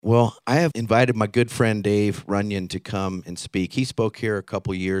Well, I have invited my good friend Dave Runyon to come and speak. He spoke here a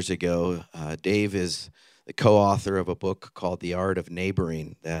couple years ago. Dave is the co-author of a book called The Art of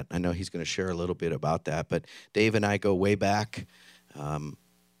Neighboring that I know he's going to share a little bit about that. But Dave and I go way back,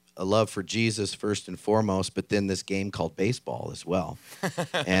 a love for Jesus first and foremost, but then this game called baseball as well.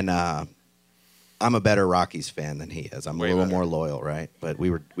 And I'm a better Rockies fan than he is. I'm a little more loyal, right? But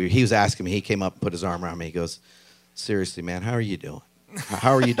he was asking me, he came up and put his arm around me. He goes, seriously, man, how are you doing?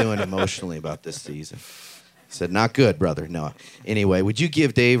 How are you doing emotionally about this season? I said, not good, brother. No. Anyway, would you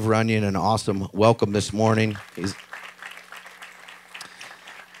give Dave Runyon an awesome welcome this morning?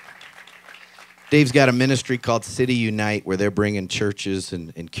 Dave's got a ministry called City Unite where they're bringing churches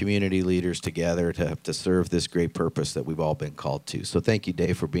and community leaders together to serve this great purpose that we've all been called to. So thank you,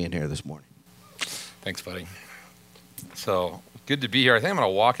 Dave, for being here this morning. Thanks, buddy. So good to be here. I think I'm going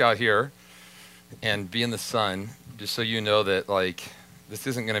to walk out here and be in the sun, just so you know that, like, this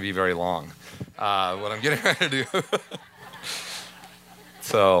isn't going to be very long, what I'm getting ready to do.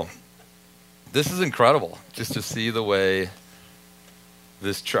 So this is incredible, just to see the way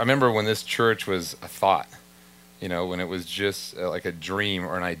this church, I remember when this church was a thought, when it was just like a dream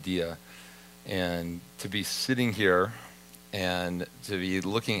or an idea. And to be sitting here and to be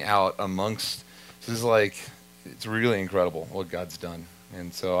looking out amongst, this is like, it's really incredible what God's done.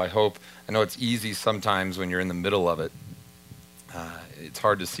 And so I know it's easy sometimes when you're in the middle of it. It's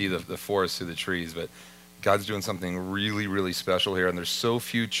hard to see the forest through the trees, but God's doing something really, really special here. And there's so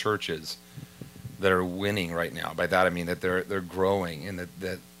few churches that are winning right now. By that I mean that they're growing and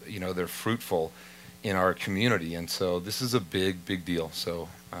that they're fruitful in our community. And so this is a big, big deal. So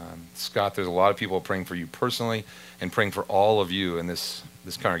Scott, there's a lot of people praying for you personally and praying for all of you in this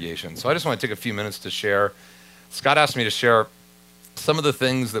congregation. So I just want to take a few minutes to share. Scott asked me to share some of the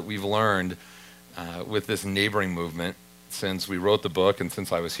things that we've learned with this neighboring movement since we wrote the book and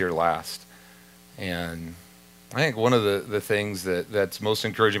since I was here last. And I think one of the things that's most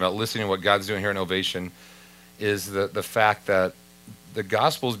encouraging about listening to what God's doing here in Ovation is the fact that the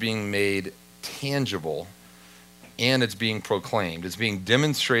gospel is being made tangible and it's being proclaimed. It's being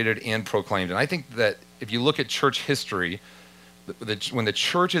demonstrated and proclaimed. And I think that if you look at church history, when the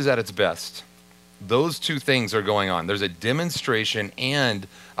church is at its best, those two things are going on. There's a demonstration and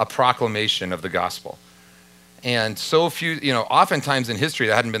a proclamation of the gospel. And so few, oftentimes in history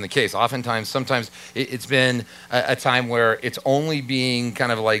that hadn't been the case. Sometimes it's been a time where it's only being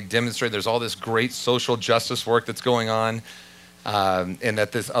kind of like demonstrated. There's all this great social justice work that's going on, and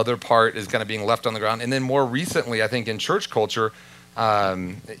that this other part is kind of being left on the ground. And then more recently, I think in church culture,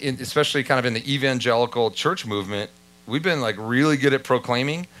 especially kind of in the evangelical church movement, we've been like really good at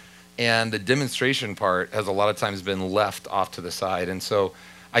proclaiming, and the demonstration part has a lot of times been left off to the side. And so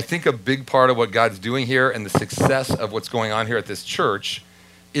I think a big part of what God's doing here and the success of what's going on here at this church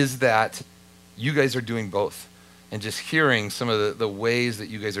is that you guys are doing both. And just hearing some of the ways that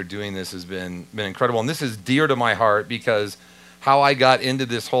you guys are doing this has been incredible. And this is dear to my heart because how I got into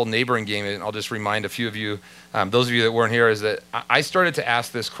this whole neighboring game, and I'll just remind a few of you, those of you that weren't here, is that I started to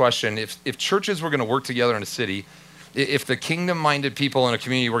ask this question. If churches were going to work together in a city, if the kingdom-minded people in a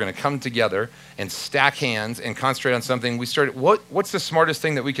community were going to come together and stack hands and concentrate on something, we started, what's the smartest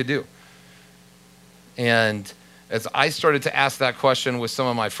thing that we could do? And as I started to ask that question with some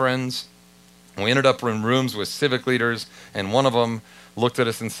of my friends, we ended up in rooms with civic leaders, and one of them looked at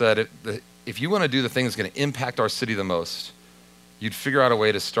us and said, if you want to do the thing that's going to impact our city the most, you'd figure out a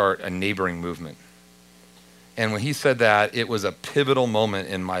way to start a neighboring movement. And when he said that, it was a pivotal moment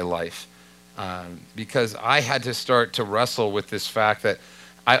in my life. Because I had to start to wrestle with this fact that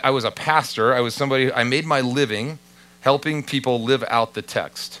I was a pastor. I made my living helping people live out the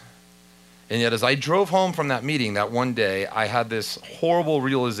text. And yet as I drove home from that meeting that one day, I had this horrible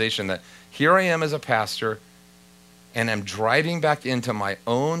realization that here I am as a pastor, and I'm driving back into my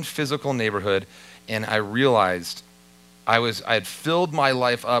own physical neighborhood, and I realized I had filled my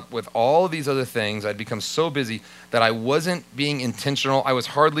life up with all of these other things. I'd become so busy that I wasn't being intentional. I was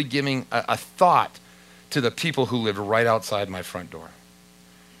hardly giving a thought to the people who lived right outside my front door.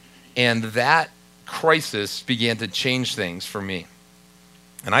 And that crisis began to change things for me.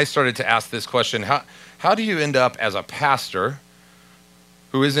 And I started to ask this question, how do you end up as a pastor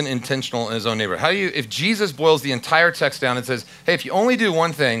who isn't intentional in his own neighborhood? If Jesus boils the entire text down and says, hey, if you only do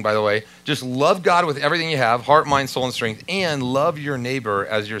one thing, by the way, just love God with everything you have, heart, mind, soul, and strength, and love your neighbor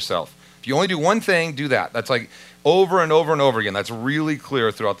as yourself. If you only do one thing, do that. That's like over and over and over again. That's really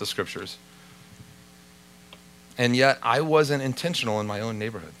clear throughout the scriptures. And yet I wasn't intentional in my own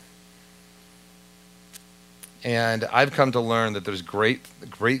neighborhood. And I've come to learn that there's great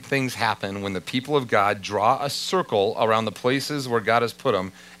things happen when the people of God draw a circle around the places where God has put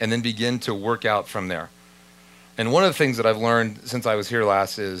them and then begin to work out from there. And one of the things that I've learned since I was here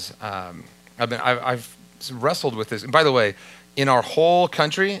last is I've wrestled with this. And by the way, in our whole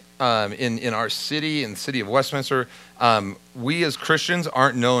country, in our city, in the city of Westminster, we as Christians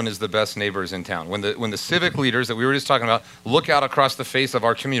aren't known as the best neighbors in town. When the civic leaders that we were just talking about look out across the face of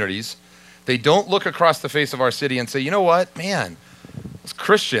our communities, they don't look across the face of our city and say, you know what, man, those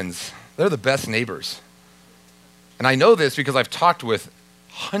Christians, they're the best neighbors. And I know this because I've talked with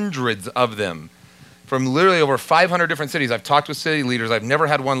hundreds of them from literally over 500 different cities. I've talked with city leaders. I've never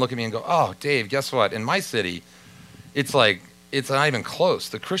had one look at me and go, oh, Dave, guess what? In my city, it's not even close.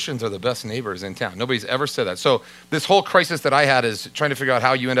 The Christians are the best neighbors in town. Nobody's ever said that. So this whole crisis that I had is trying to figure out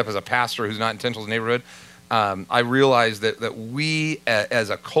how you end up as a pastor who's not intentional in the neighborhood. I realized that we, as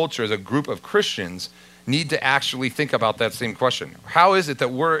a culture, as a group of Christians, need to actually think about that same question. How is it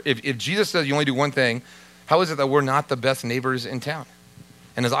that if Jesus says you only do one thing, how is it that we're not the best neighbors in town?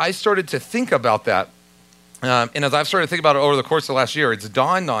 And as I started to think about that, and as I've started to think about it over the course of the last year, it's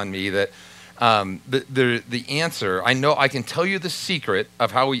dawned on me that the answer, I know I can tell you the secret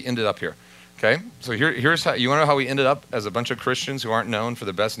of how we ended up here. Okay? So here's how, you want to know how we ended up as a bunch of Christians who aren't known for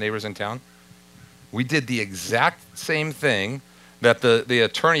the best neighbors in town? We did the exact same thing that the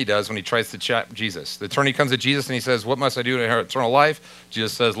attorney does when he tries to trap Jesus. The attorney comes to Jesus and he says, what must I do to inherit eternal life?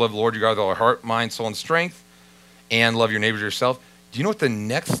 Jesus says, love the Lord your God with all your heart, mind, soul, and strength, and love your neighbors yourself. Do you know what the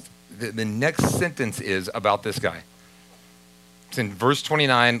next sentence is about this guy? It's in verse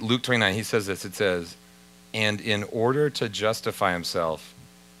 29, Luke 29. He says this. It says, and in order to justify himself,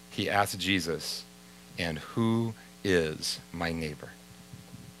 he asked Jesus, and who is my neighbor?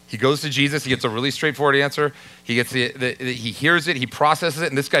 He goes to Jesus. He gets a really straightforward answer. He gets he hears it. He processes it.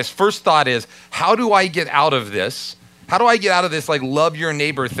 And this guy's first thought is, how do I get out of this? How do I get out of this, like, love your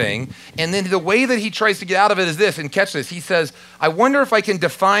neighbor thing? And then the way that he tries to get out of it is this, and catch this. He says, I wonder if I can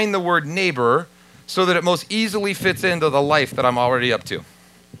define the word neighbor so that it most easily fits into the life that I'm already up to.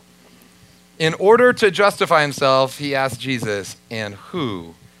 In order to justify himself, he asked Jesus, and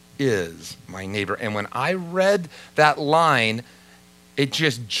who is my neighbor? And when I read that line, it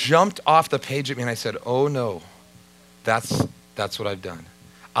just jumped off the page at me, and I said, oh no, that's what I've done.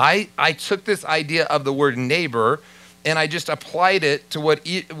 I took this idea of the word neighbor, and I just applied it to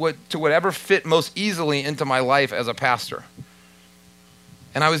whatever fit most easily into my life as a pastor.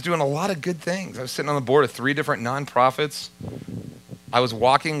 And I was doing a lot of good things. I was sitting on the board of 3 different nonprofits. I was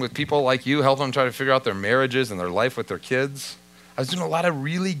walking with people like you, helping them try to figure out their marriages and their life with their kids. I was doing a lot of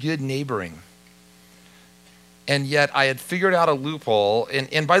really good neighboring. And yet I had figured out a loophole.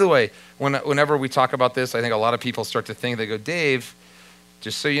 And by the way, whenever we talk about this, I think a lot of people start to think, they go, Dave,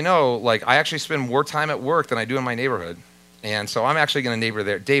 just so you know, like, I actually spend more time at work than I do in my neighborhood. And so I'm actually going to neighbor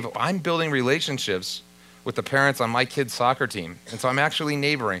there. Dave, I'm building relationships with the parents on my kids' soccer team. And so I'm actually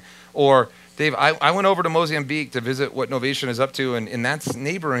neighboring. Or, Dave, I went over to Mozambique to visit what Novation is up to, and that's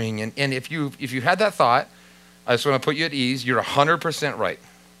neighboring. And if you had that thought, I just want to put you at ease. You're 100% right.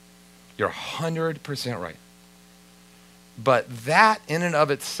 You're 100% right. But that in and of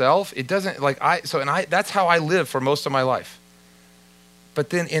itself, it doesn't, that's how I live for most of my life. But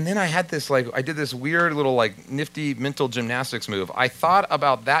then I had this, I did this weird little, nifty mental gymnastics move. I thought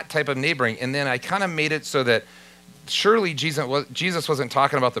about that type of neighboring, and then I kind of made it so that surely Jesus wasn't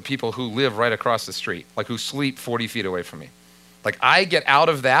talking about the people who live right across the street, who sleep 40 feet away from me. I get out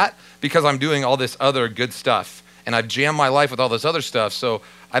of that because I'm doing all this other good stuff, and I've jammed my life with all this other stuff, so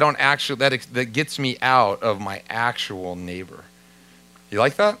I don't actually, that gets me out of my actual neighbor. You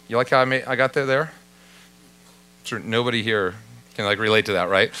like that? You like how I got there? I'm sure nobody here can relate to that,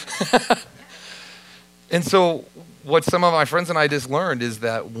 right? And so what some of my friends and I just learned is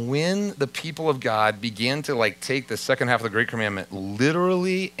that when the people of God began to take the second half of the Great Commandment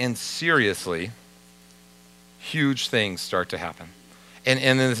literally and seriously, huge things start to happen. And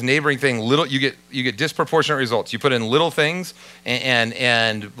then this neighboring thing, you get disproportionate results. You put in little things, and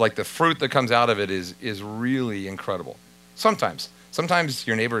the fruit that comes out of it is really incredible. Sometimes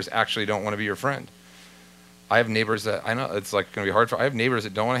your neighbors actually don't want to be your friend. I have neighbors that I know it's going to be hard for. I have neighbors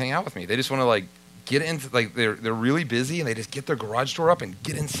that don't want to hang out with me. They just want to get into they're really busy, and they just get their garage door up and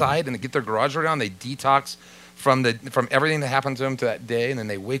get inside and they get their garage door down. They detox from everything that happened to them to that day, and then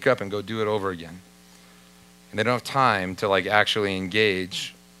they wake up and go do it over again. And they don't have time to actually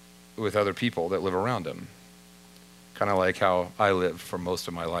engage with other people that live around them. Kind of like how I live for most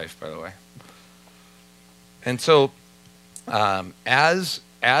of my life, by the way. And so as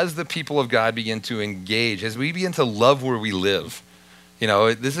the people of God begin to engage, as we begin to love where we live, You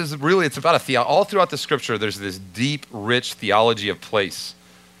know, this is really, it's about all throughout the scripture, there's this deep, rich theology of place.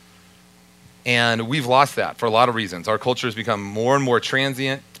 And we've lost that for a lot of reasons. Our culture has become more and more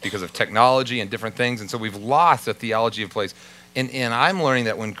transient because of technology and different things. And so we've lost a theology of place. And I'm learning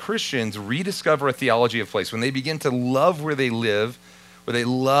that when Christians rediscover a theology of place, when they begin to love where they live, where they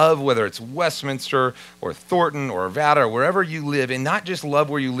love whether it's Westminster or Thornton or Arvada or wherever you live, and not just love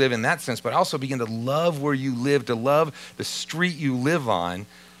where you live in that sense, but also begin to love where you live, to love the street you live on,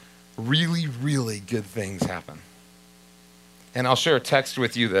 really, really good things happen. And I'll share a text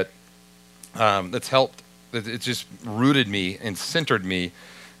with you that that's helped, that it just rooted me and centered me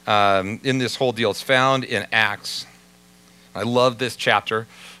in this whole deal. It's found in Acts. I love this chapter.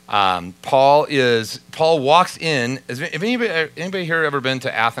 Paul walks in. Have anybody here ever been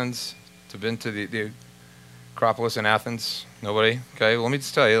to Athens? Been to the Acropolis in Athens? Nobody? Okay. Well, let me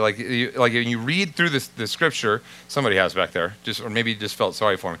just tell you, like when you read through the scripture, somebody has back there, or maybe just felt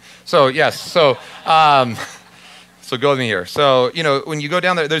sorry for me. So yes. So go with me here. So when you go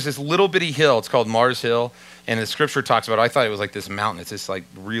down there, there's this little bitty hill. It's called Mars Hill. And the scripture talks about, I thought it was like this mountain. It's this like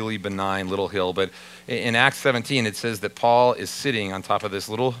really benign little hill. But in Acts 17, it says that Paul is sitting on top of this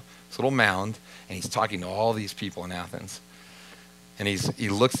little mound, and he's talking to all these people in Athens. And he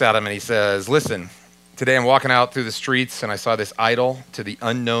looks at them and he says, listen, today I'm walking out through the streets and I saw this idol to the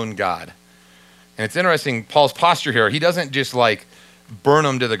unknown God. And it's interesting, Paul's posture here. He doesn't just like burn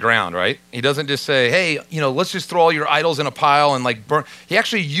them to the ground, right? He doesn't just say, hey, let's just throw all your idols in a pile and like burn. He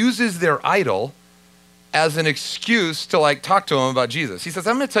actually uses their idol as an excuse to like talk to him about Jesus. He says,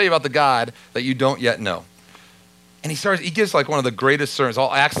 I'm going to tell you about the God that you don't yet know. And he gives like one of the greatest sermons.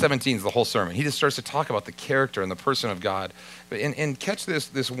 All Acts 17 is the whole sermon. He just starts to talk about the character and the person of God. And catch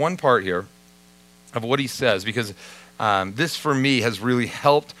this one part here of what he says, because this for me has really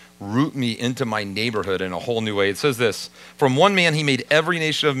helped root me into my neighborhood in a whole new way. It says this: from one man he made every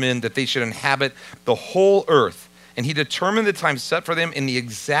nation of men that they should inhabit the whole earth. And he determined the time set for them in the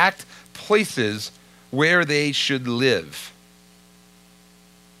exact places where they should live.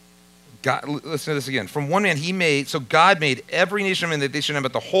 God, listen to this again. From one man God made every nation of men that they should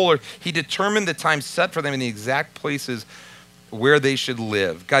inhabit the whole earth. He determined the time set for them in the exact places where they should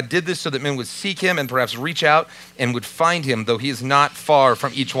live. God did this so that men would seek him and perhaps reach out and would find him, though he is not far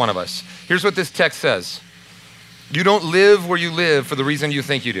from each one of us. Here's what this text says. You don't live where you live for the reason you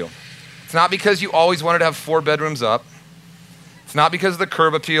think you do. It's not because you always wanted to have 4 bedrooms up. It's not because of the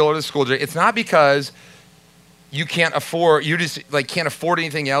curb appeal or the school day. It's not because you can't afford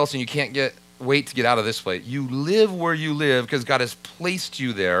anything else and you can't wait to get out of this place. You live where you live because God has placed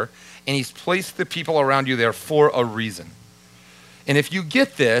you there, and he's placed the people around you there for a reason. And if you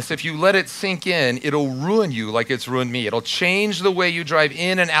get this, if you let it sink in, it'll ruin you like it's ruined me. It'll change the way you drive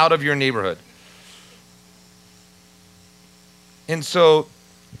in and out of your neighborhood. And so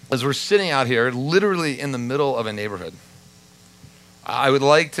as we're sitting out here, literally in the middle of a neighborhood, I would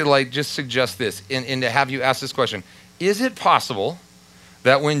like to just suggest this and to have you ask this question. Is it possible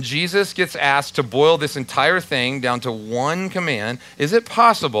that when Jesus gets asked to boil this entire thing down to one command, is it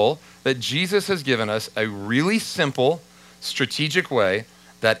possible that Jesus has given us a really simple, strategic way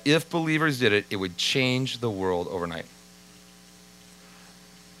that if believers did it, it would change the world overnight?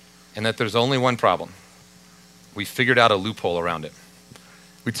 And that there's only one problem. We figured out a loophole around it.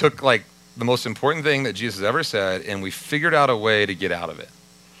 We took the most important thing that Jesus ever said, and we figured out a way to get out of it.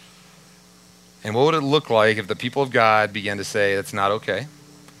 And what would it look like if the people of God began to say, that's not okay?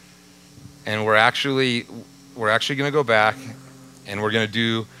 And we're actually going to go back and we're going to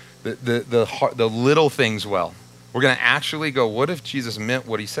do the little things well. We're going to actually go, what if Jesus meant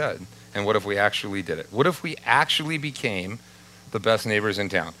what he said? And what if we actually did it? What if we actually became the best neighbors in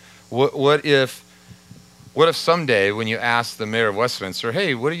town? What if someday when you ask the mayor of Westminster,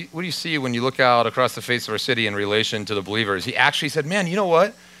 hey, what do you see when you look out across the face of our city in relation to the believers? He actually said, man, you know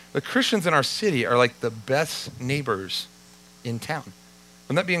what? The Christians in our city are like the best neighbors in town.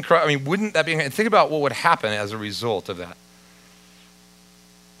 Wouldn't that be incredible? I mean, wouldn't that be incredible? Think about what would happen as a result of that.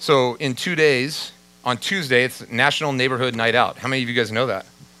 So in 2 days, on Tuesday, it's National Neighborhood Night Out. How many of you guys know that?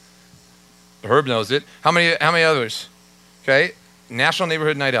 Herb knows it. How many others? Okay, National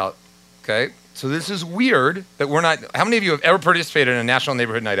Neighborhood Night Out. Okay, so this is weird that we're not, how many of you have ever participated in a National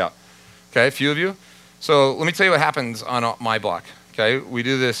Neighborhood Night Out? Okay, a few of you. So let me tell you what happens on my block. Okay, we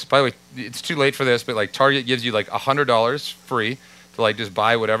do this, by the way, it's too late for this, but Target gives you $100 free to just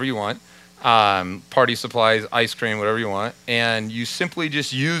buy whatever you want. Party supplies, ice cream, whatever you want. And you simply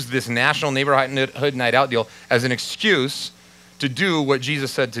just use this National Neighborhood Night Out deal as an excuse to do what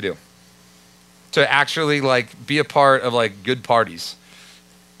Jesus said to do. To actually be a part of good parties.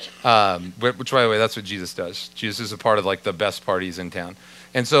 Which, by the way, that's what Jesus does. Jesus is a part of like the best parties in town.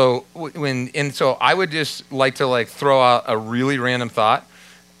 And so so I would just like to like throw out a really random thought.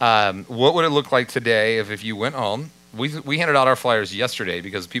 What would it look like today if you went home? We handed out our flyers yesterday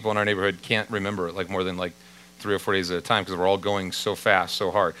because people in our neighborhood can't remember it like more than like 3 or 4 days at a time because we're all going so fast,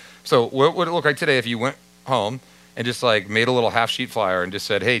 so hard. So what would it look like today if you went home and just like made a little half sheet flyer and just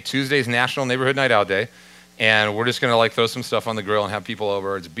said, hey, Tuesday's National Neighborhood Night Out Day, and we're just gonna like throw some stuff on the grill and have people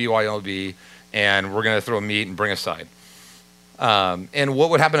over. It's BYOB, and we're gonna throw a meat and bring a side. And what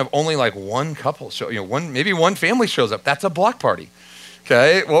would happen if only like one couple maybe one family shows up? That's a block party.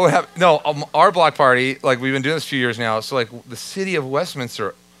 Okay, what would happen? No, our block party, like we've been doing this a few years now. So like the city of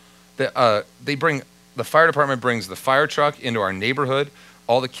Westminster, the fire department brings the fire truck into our neighborhood.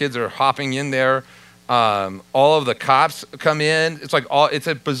 All the kids are hopping in there. All of the cops come in. It's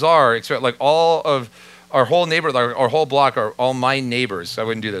a bizarre. Except like all of our whole neighborhood, our whole block, all my neighbors. I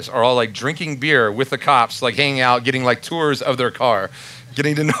wouldn't do this. Are all like drinking beer with the cops, like hanging out, getting like tours of their car,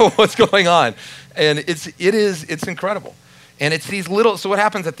 getting to know what's going on, and it's incredible. And it's these little. So what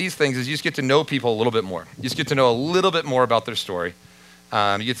happens at these things is you just get to know people a little bit more. You just get to know a little bit more about their story.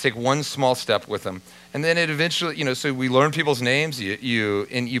 You get to take one small step with them. And then it eventually, so we learn people's names.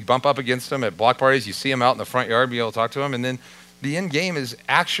 You bump up against them at block parties. You see them out in the front yard, be able to talk to them. And then the end game is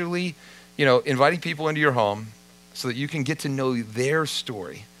actually, inviting people into your home so that you can get to know their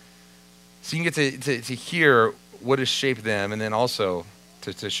story. So you can get to hear what has shaped them, and then also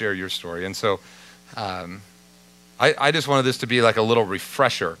to share your story. And so I just wanted this to be like a little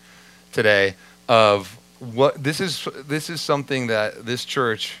refresher today of what this is something that this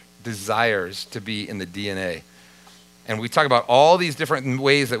church desires to be in the DNA. And we talk about all these different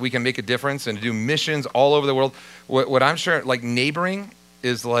ways that we can make a difference and do missions all over the world. What I'm sure, like neighboring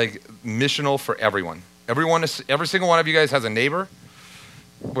is like missional for everyone. Every single one of you guys has a neighbor,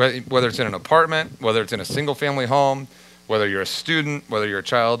 whether it's in an apartment, whether it's in a single family home, whether you're a student, whether you're a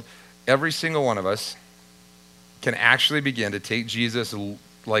child. Every single one of us can actually begin to take Jesus'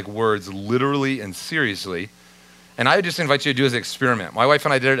 like words literally and seriously. And I would just invite you to do as an experiment. My wife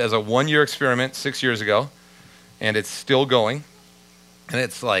and I did it as a 1-year experiment 6 years ago, and it's still going. And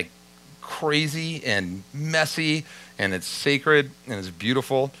it's like crazy and messy, and it's sacred, and it's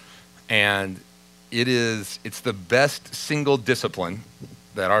beautiful. And it's the best single discipline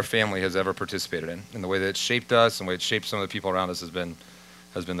that our family has ever participated in. And the way that it's shaped us and the way it's shaped some of the people around us has been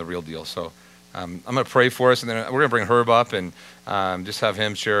the real deal. So I'm going to pray for us, and then we're going to bring Herb up and just have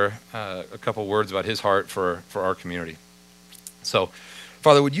him share a couple words about his heart for our community. So,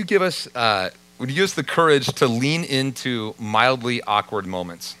 Father, would you give us the courage to lean into mildly awkward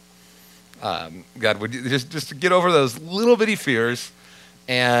moments? God, would you just to get over those little bitty fears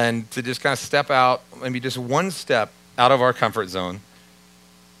and to just kind of step out, maybe just one step out of our comfort zone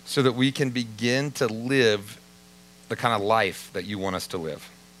so that we can begin to live the kind of life that you want us to live.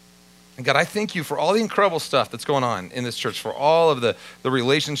 And God, I thank you for all the incredible stuff that's going on in this church, for all of the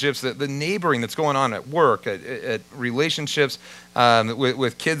relationships, the neighboring that's going on at work, at relationships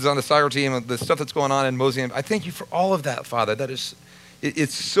with kids on the soccer team, the stuff that's going on in Mosaic. I thank you for all of that, Father.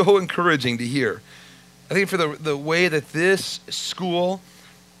 It's so encouraging to hear. I think for the way that this school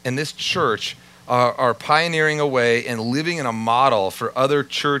and this church are pioneering a way and living in a model for other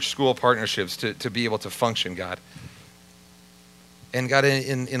church-school partnerships to be able to function, God. And God,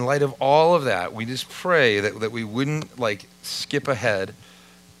 in light of all of that, we just pray that we wouldn't like skip ahead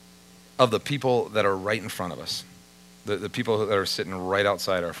of the people that are right in front of us, the people that are sitting right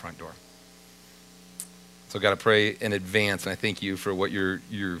outside our front door. So God, I pray in advance, and I thank you for what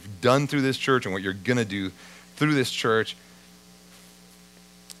you've done through this church and what you're going to do through this church.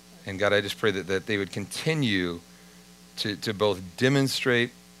 And God, I just pray that they would continue to both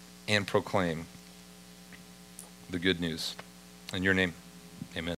demonstrate and proclaim the good news. In your name.